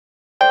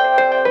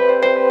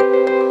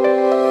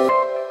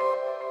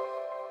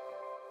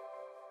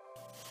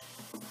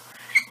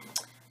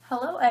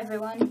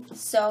everyone.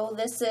 So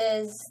this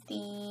is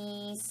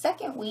the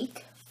second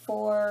week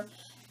for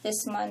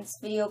this month's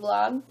video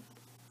blog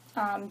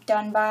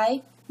done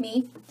by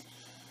me.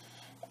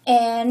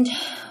 And,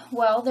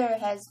 well, there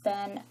has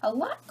been a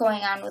lot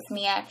going on with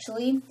me,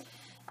 actually.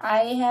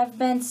 I have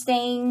been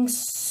staying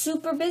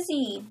super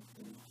busy,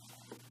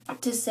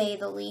 to say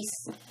the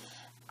least.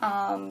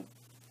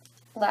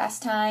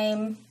 Last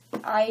time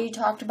I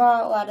talked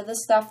about a lot of the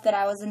stuff that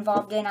I was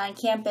involved in on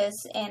campus,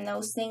 and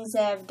those things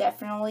have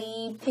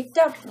definitely picked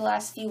up the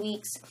last few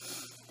weeks.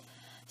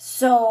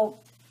 So,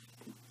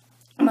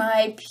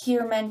 my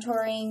peer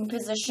mentoring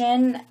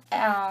position,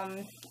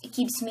 it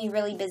keeps me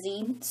really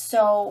busy.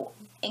 So,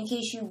 in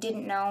case you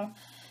didn't know,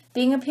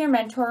 being a peer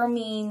mentor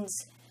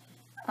means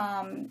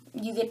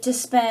you get to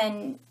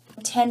spend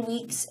 10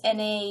 weeks in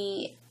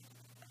a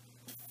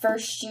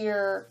first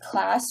year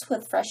class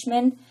with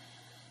freshmen,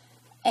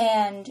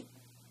 and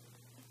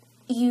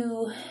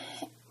you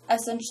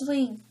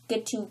essentially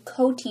get to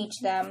co-teach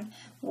them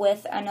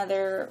with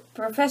another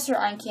professor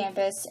on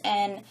campus,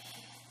 and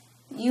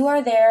you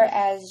are there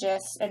as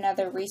just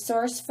another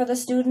resource for the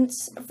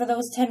students for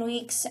those 10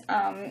 weeks,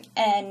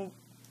 and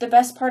the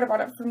best part about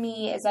it for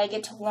me is I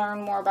get to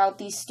learn more about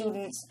these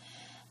students,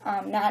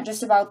 not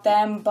just about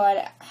them,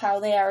 but how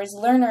they are as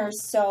learners,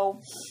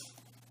 so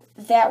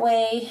that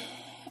way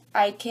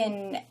I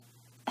can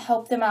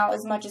help them out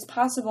as much as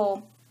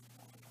possible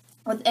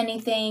with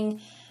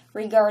anything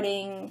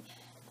regarding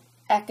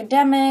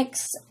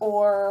academics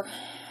or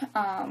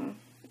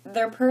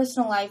their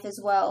personal life as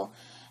well.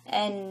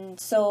 And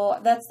so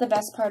that's the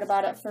best part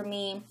about it for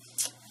me.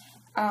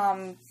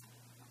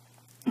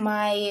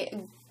 My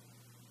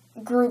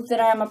group that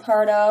I'm a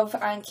part of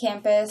on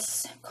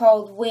campus,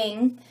 called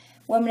WING,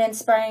 Women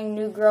Inspiring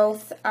New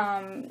Growth,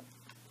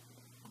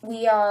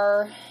 we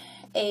are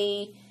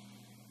a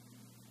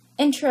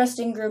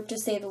interesting group, to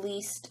say the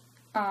least.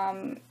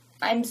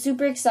 I'm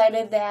super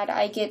excited that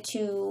I get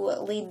to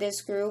lead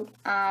this group.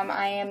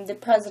 I am the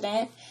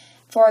president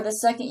for the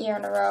second year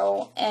in a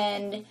row,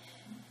 and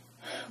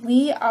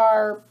we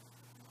are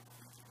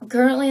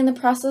currently in the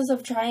process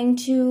of trying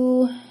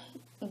to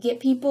get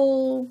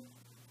people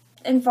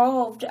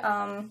involved.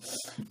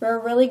 We're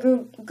a really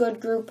good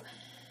group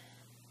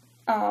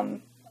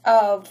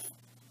of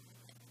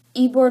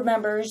e-board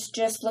members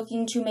just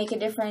looking to make a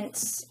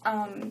difference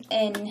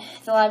in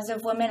the lives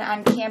of women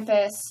on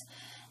campus,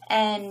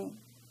 and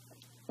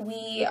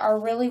we are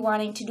really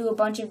wanting to do a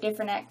bunch of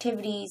different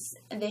activities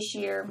this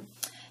year,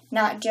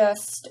 not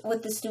just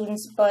with the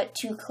students, but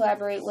to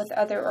collaborate with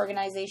other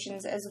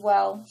organizations as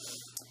well.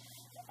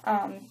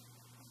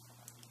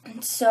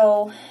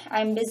 So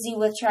I'm busy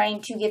with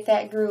trying to get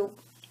that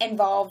group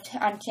involved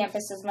on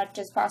campus as much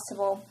as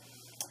possible.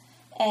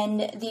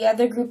 And the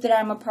other group that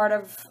I'm a part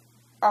of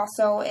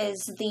also is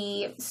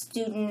the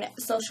Student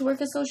Social Work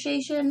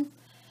Association,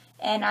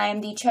 and I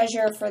am the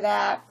treasurer for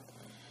that.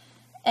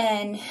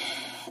 And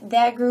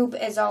that group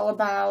is all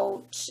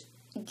about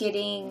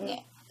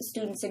getting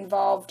students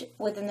involved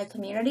within the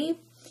community.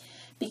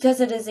 Because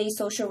it is a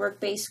social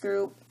work-based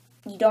group,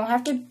 you don't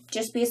have to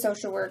just be a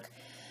social work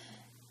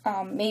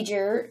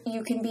major.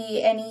 You can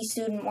be any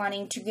student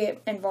wanting to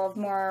get involved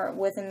more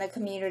within the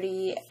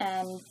community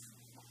and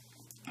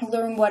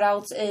learn what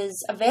else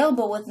is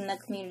available within the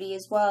community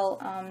as well.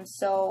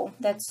 So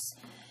that's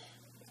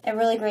a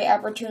really great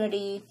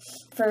opportunity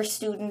for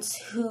students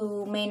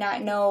who may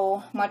not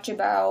know much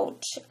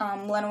about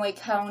Lenawee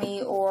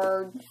County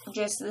or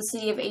just the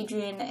city of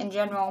Adrian in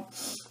general.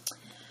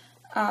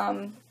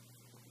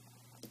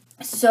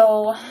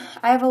 So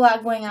I have a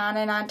lot going on,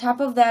 and on top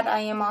of that, I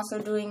am also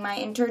doing my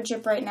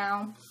internship right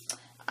now.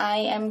 I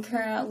am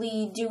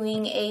currently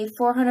doing a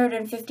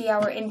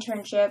 450-hour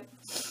internship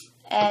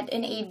at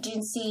an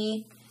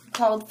agency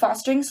called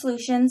Fostering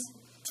Solutions.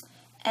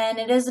 And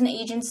it is an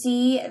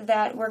agency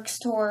that works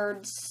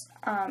towards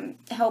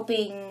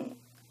helping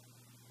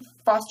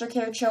foster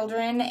care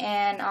children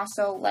and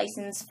also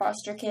licensed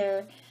foster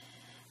care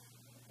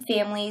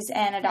families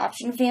and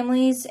adoption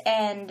families.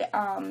 And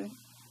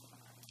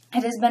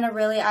it has been a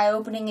really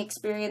eye-opening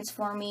experience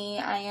for me.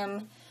 I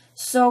am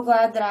so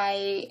glad that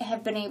I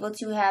have been able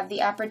to have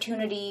the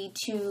opportunity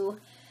to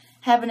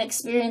have an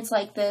experience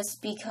like this,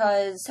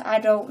 because I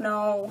don't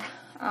know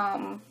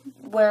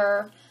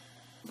where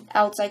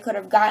else I could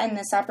have gotten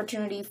this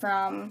opportunity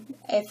from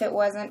if it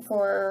wasn't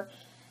for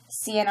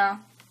Siena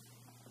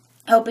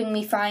helping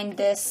me find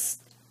this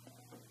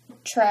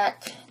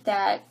track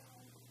that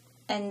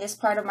and this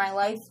part of my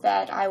life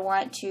that I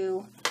want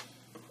to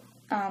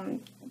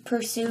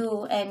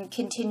pursue and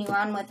continue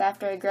on with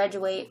after I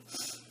graduate.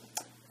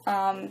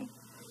 And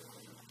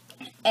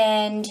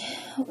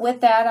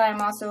with that,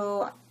 I'm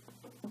also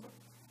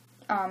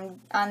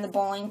on the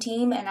bowling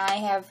team, and I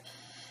have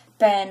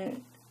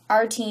been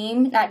our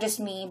team, not just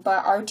me,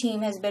 but our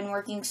team has been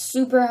working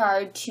super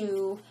hard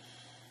to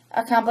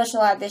accomplish a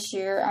lot this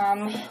year.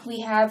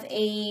 We have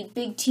a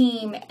big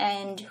team,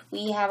 and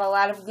we have a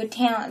lot of good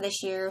talent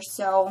this year,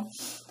 so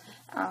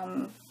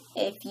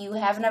if you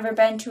haven't ever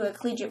been to a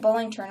collegiate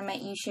bowling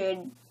tournament, you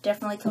should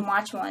definitely come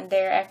watch one.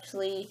 They're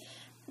actually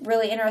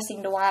really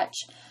interesting to watch.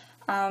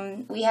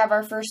 We have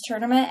our first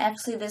tournament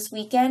actually this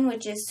weekend,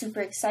 which is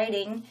super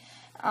exciting.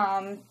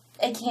 I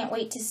can't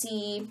wait to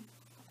see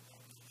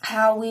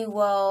how we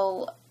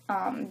will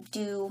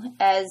do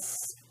as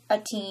a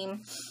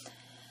team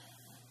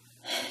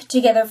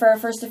together for our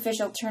first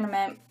official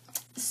tournament.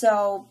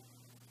 So,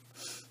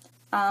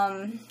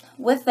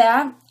 with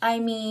that, I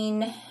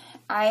mean,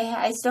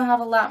 I still have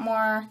a lot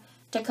more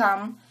to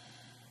come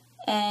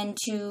and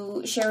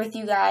to share with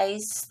you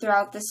guys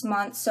throughout this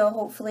month, so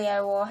hopefully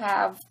I will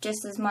have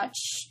just as much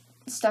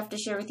stuff to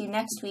share with you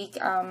next week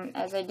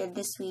as I did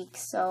this week.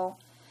 So,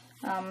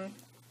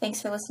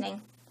 thanks for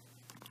listening.